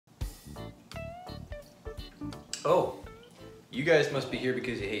Oh, you guys must be here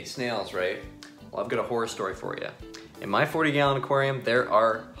because you hate snails, right? Well, I've got a horror story for you. In my 40-gallon aquarium, there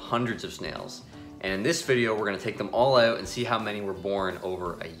are hundreds of snails. And in this video, we're gonna take them all out and see how many were born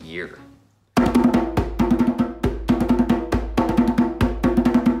over a year.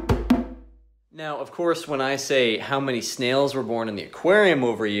 Now, of course, when I say how many snails were born in the aquarium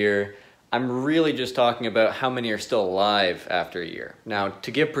over a year, I'm really just talking about how many are still alive after a year. Now,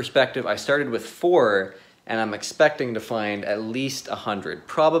 to give perspective, I started with 4, and I'm expecting to find at least 100,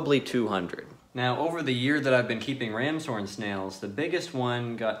 probably 200. Now, over the year that I've been keeping Ramshorn snails, the biggest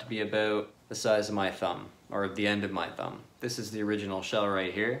one got to be about the size of my thumb, or the end of my thumb. This is the original shell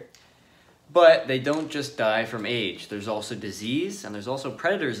right here. But they don't just die from age. There's also disease, and there's also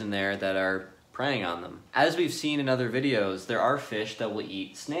predators in there that are preying on them. As we've seen in other videos, there are fish that will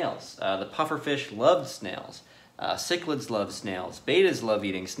eat snails. The pufferfish love snails. Cichlids love snails. Betas love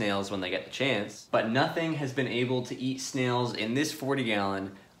eating snails when they get the chance. But nothing has been able to eat snails in this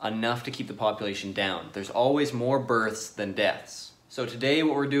 40-gallon enough to keep the population down. There's always more births than deaths. So today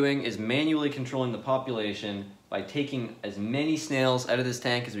what we're doing is manually controlling the population by taking as many snails out of this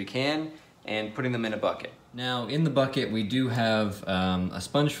tank as we can and putting them in a bucket. Now in the bucket we do have a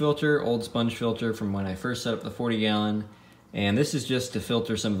sponge filter, old sponge filter from when I first set up the 40-gallon, and this is just to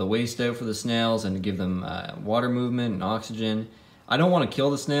filter some of the waste out for the snails and to give them water movement and oxygen. I don't want to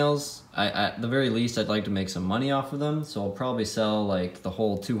kill the snails. At the very least I'd like to make some money off of them, so I'll probably sell like the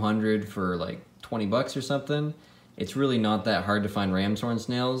whole 200 for like 20 bucks or something. It's really not that hard to find Ramshorn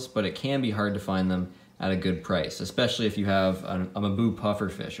snails, but it can be hard to find them at a good price, especially if you have a Maboo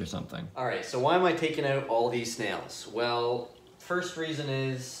pufferfish or something. All right, so why am I taking out all these snails? Well, first reason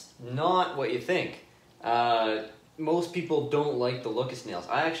is not what you think. Most people don't like the look of snails.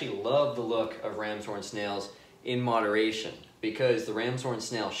 I actually love the look of Ramshorn snails in moderation because the Ramshorn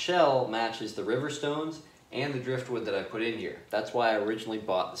snail shell matches the river stones and the driftwood that I put in here. That's why I originally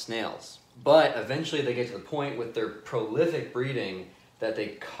bought the snails. But eventually they get to the point with their prolific breeding that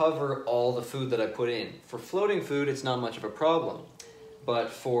they cover all the food that I put in. For floating food, it's not much of a problem. But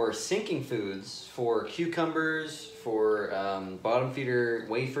for sinking foods, for cucumbers, for bottom feeder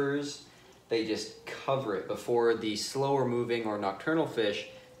wafers, they just cover it before the slower moving or nocturnal fish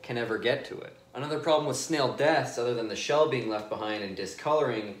can ever get to it. Another problem with snail deaths, other than the shell being left behind and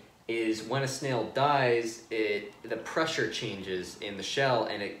discoloring, is when a snail dies, the pressure changes in the shell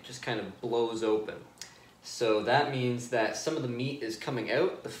and it just kind of blows open. So that means that some of the meat is coming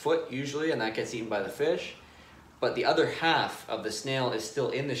out, the foot usually, and that gets eaten by the fish. But the other half of the snail is still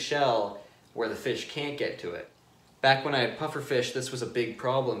in the shell where the fish can't get to it. Back when I had pufferfish, this was a big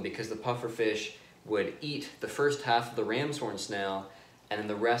problem because the pufferfish would eat the first half of the Ramshorn snail and then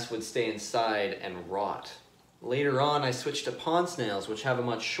the rest would stay inside and rot. Later on, I switched to pond snails, which have a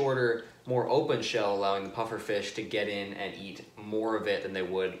much shorter, more open shell, allowing the pufferfish to get in and eat more of it than they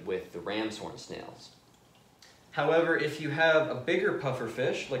would with the Ramshorn snails. However, if you have a bigger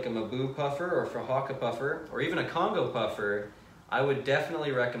pufferfish, like a Maboo puffer or Frahaka puffer, or even a Congo puffer, I would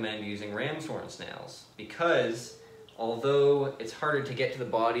definitely recommend using Ramshorn snails because although it's harder to get to the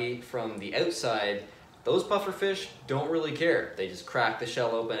body from the outside, those pufferfish don't really care. They just crack the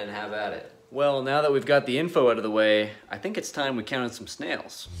shell open and have at it. Well, now that we've got the info out of the way, I think it's time we counted some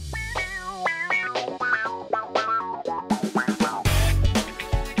snails.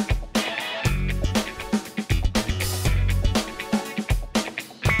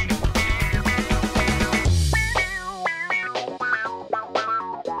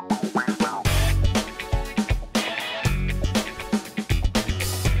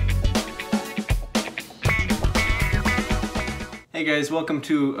 Hey guys, welcome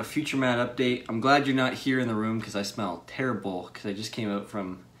to a Future Matt update. I'm glad you're not here in the room because I smell terrible because I just came out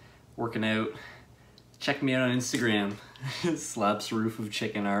from working out. Check me out on Instagram. Slaps roof of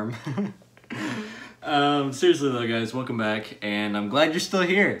chicken arm. Seriously though guys, welcome back and I'm glad you're still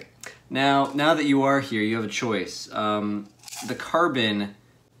here. Now that you are here, you have a choice. The carbon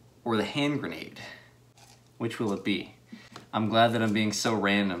or the hand grenade. Which will it be? I'm glad that I'm being so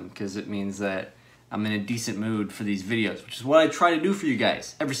random because it means that I'm in a decent mood for these videos, which is what I try to do for you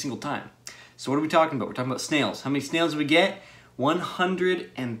guys every single time. So what are we talking about? We're talking about snails. How many snails do we get?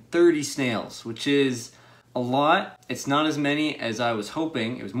 130 snails, which is a lot. It's not as many as I was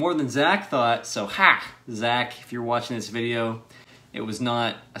hoping. It was more than Zach thought, so ha! Zach, if you're watching this video, it was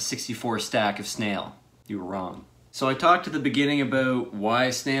not a 64 stack of snail. You were wrong. So I talked at the beginning about why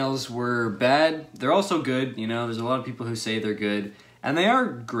snails were bad. They're also good, you know, there's a lot of people who say they're good. And they are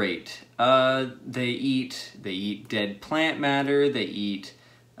great. They eat dead plant matter, they eat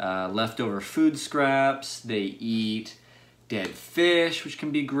leftover food scraps, they eat dead fish, which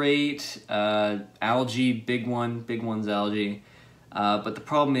can be great. Algae, big one's algae. But the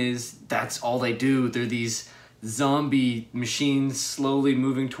problem is that's all they do. They're these zombie machines slowly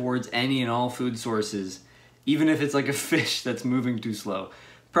moving towards any and all food sources, even if it's like a fish that's moving too slow.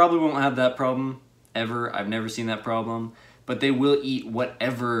 Probably won't have that problem ever. I've never seen that problem, but they will eat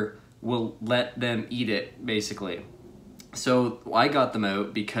whatever will let them eat it, basically. So I got them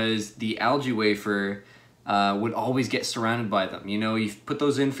out because the algae wafer would always get surrounded by them. You know, you put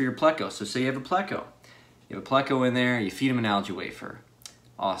those in for your pleco. So say you have a pleco. You have a pleco in there, you feed him an algae wafer.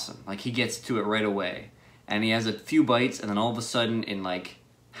 Awesome. Like, he gets to it right away. And he has a few bites, and then all of a sudden, in like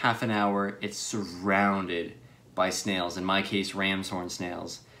half an hour, it's surrounded by snails. In my case, Ramshorn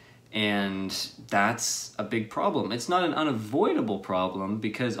snails. And that's a big problem. It's not an unavoidable problem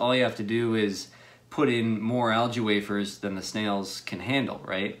because all you have to do is put in more algae wafers than the snails can handle,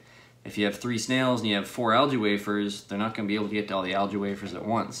 right? If you have 3 snails and you have 4 algae wafers, they're not going to be able to get to all the algae wafers at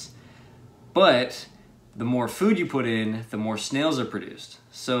once. But the more food you put in, the more snails are produced.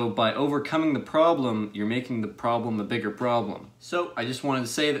 So by overcoming the problem, you're making the problem a bigger problem. So I just wanted to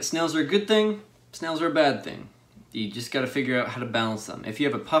say that snails are a good thing, snails are a bad thing. You just got to figure out how to balance them. If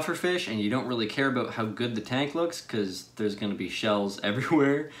you have a puffer fish and you don't really care about how good the tank looks, because there's going to be shells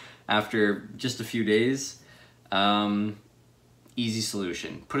everywhere after just a few days, easy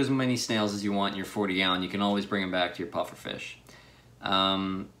solution. Put as many snails as you want in your 40-gallon. You can always bring them back to your puffer fish.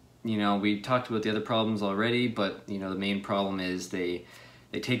 You know, we talked about the other problems already, but you know, the main problem is they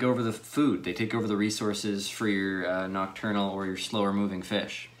take over the food. They take over the resources for your nocturnal or your slower moving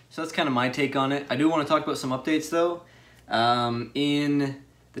fish. So that's kind of my take on it. I do want to talk about some updates though. In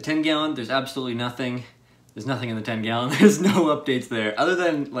the 10-gallon, there's absolutely nothing. There's nothing in the 10-gallon. There's no updates there, other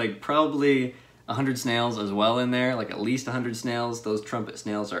than like probably 100 snails as well in there, like at least 100 snails. Those trumpet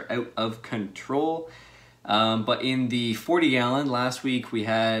snails are out of control. But in the 40-gallon, last week we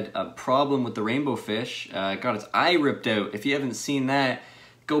had a problem with the rainbow fish. It got its eye ripped out. If you haven't seen that,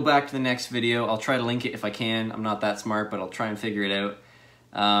 go back to the next video. I'll try to link it if I can. I'm not that smart, but I'll try and figure it out.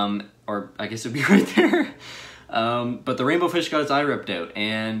 Or I guess it'll be right there. But the rainbow fish got its eye ripped out,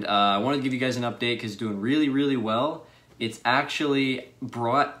 and I wanted to give you guys an update because it's doing really, really well. It's actually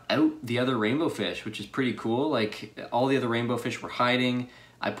brought out the other rainbow fish, which is pretty cool. Like, all the other rainbow fish were hiding.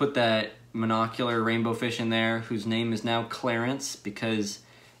 I put that monocular rainbow fish in there, whose name is now Clarence, because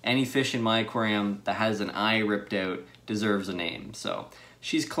any fish in my aquarium that has an eye ripped out deserves a name. So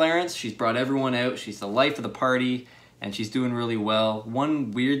she's Clarence. She's brought everyone out. She's the life of the party, and she's doing really well.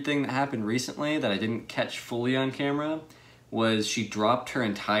 One weird thing that happened recently that I didn't catch fully on camera was she dropped her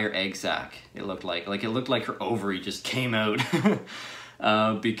entire egg sac. It looked like it looked like her ovary just came out.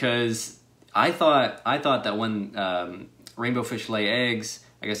 Because I thought that when rainbow fish lay eggs,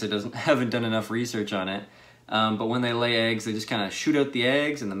 I guess haven't done enough research on it, but when they lay eggs, they just kind of shoot out the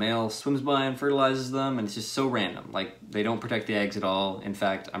eggs and the male swims by and fertilizes them, and it's just so random. Like, they don't protect the eggs at all. In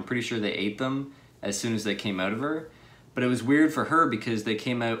fact, I'm pretty sure they ate them as soon as they came out of her. But it was weird for her because they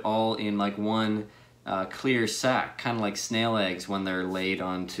came out all in like one clear sac, kind of like snail eggs when they're laid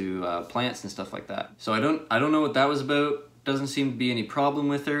onto plants and stuff like that. So I don't know what that was about. Doesn't seem to be any problem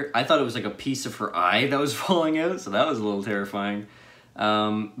with her. I thought it was like a piece of her eye that was falling out, so that was a little terrifying.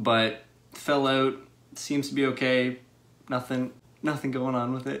 But fell out, seems to be okay. Nothing going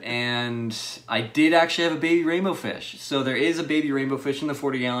on with it. And I did actually have a baby rainbow fish. So there is a baby rainbow fish in the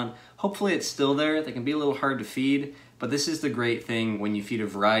 40-gallon. Hopefully it's still there. They can be a little hard to feed, but this is the great thing when you feed a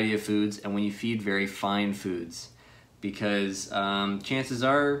variety of foods and when you feed very fine foods, because chances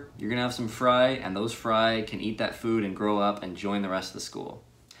are you're gonna have some fry, and those fry can eat that food and grow up and join the rest of the school.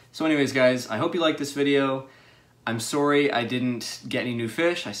 So anyways, guys, I hope you liked this video. I'm sorry I didn't get any new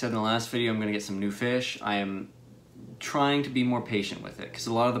fish. I said in the last video I'm gonna get some new fish. I am trying to be more patient with it, because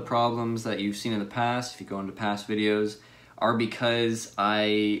a lot of the problems that you've seen in the past, if you go into past videos, are because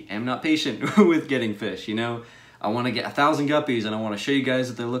I am not patient with getting fish, you know? I want to get 1,000 guppies and I want to show you guys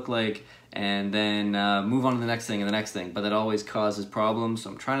what they look like, and then move on to the next thing and the next thing, but that always causes problems, so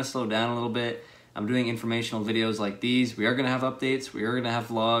I'm trying to slow down a little bit. I'm doing informational videos like these. We are going to have updates, we are going to have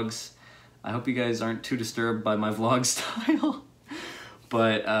vlogs. I hope you guys aren't too disturbed by my vlog style.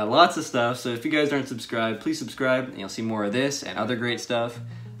 But lots of stuff, so if you guys aren't subscribed, please subscribe, and you'll see more of this and other great stuff.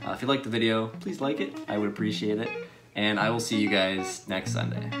 If you like the video, please like it, I would appreciate it. And I will see you guys next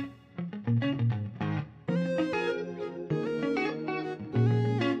Sunday.